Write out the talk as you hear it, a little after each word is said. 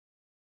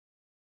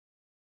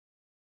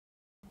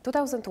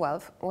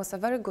2012 was a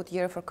very good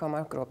year for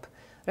Comarch Group.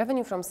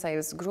 Revenue from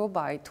sales grew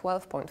by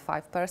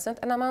 12.5%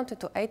 and amounted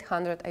to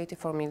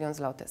 884 million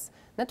zlotys.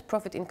 Net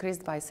profit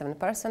increased by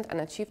 7%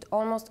 and achieved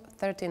almost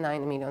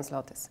 39 million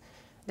zlotys.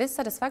 These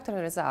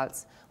satisfactory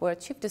results were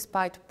achieved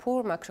despite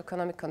poor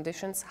macroeconomic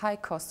conditions, high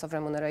costs of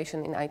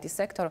remuneration in IT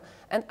sector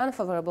and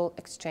unfavorable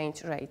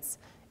exchange rates.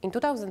 In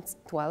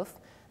 2012,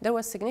 there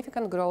was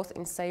significant growth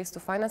in sales to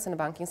finance and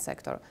banking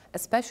sector,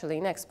 especially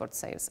in export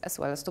sales, as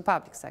well as to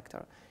public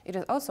sector. It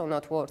is also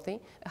noteworthy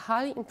a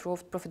highly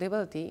improved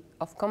profitability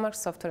of Comarch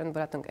Software and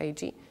Beratung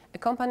AG, a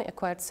company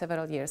acquired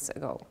several years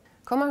ago.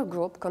 Comarch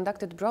Group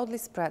conducted broadly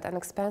spread and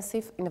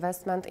expensive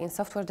investment in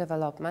software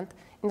development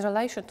in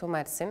relation to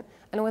medicine,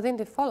 and within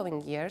the following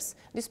years,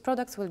 these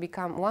products will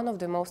become one of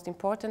the most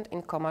important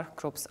in Comarch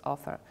Group's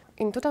offer.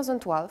 In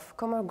 2012,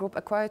 Comarch Group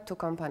acquired two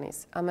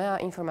companies, Amea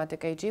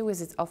Informatik AG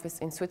with its office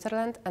in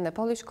Switzerland and a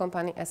Polish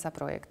company ESA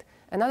Projekt,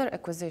 and other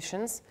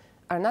acquisitions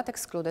are not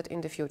excluded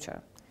in the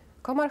future.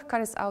 Comarch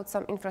carries out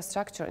some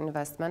infrastructure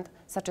investment,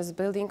 such as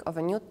building of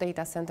a new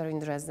data center in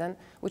Dresden,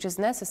 which is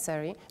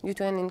necessary due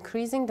to an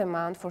increasing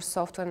demand for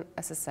software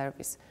as a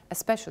service,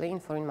 especially in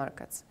foreign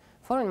markets.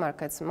 Foreign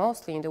markets,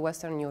 mostly in the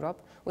Western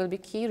Europe, will be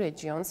key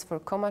regions for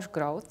Comarch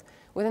growth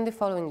within the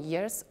following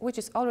years, which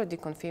is already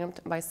confirmed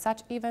by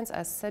such events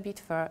as CeBIT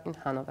Fair in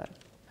Hanover.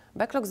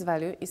 Backlog's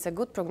value is a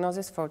good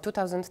prognosis for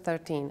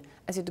 2013,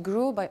 as it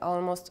grew by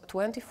almost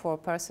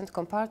 24%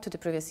 compared to the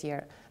previous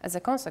year. As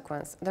a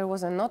consequence, there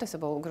was a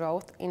noticeable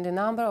growth in the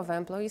number of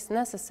employees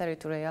necessary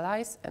to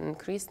realize an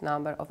increased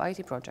number of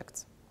IT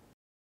projects.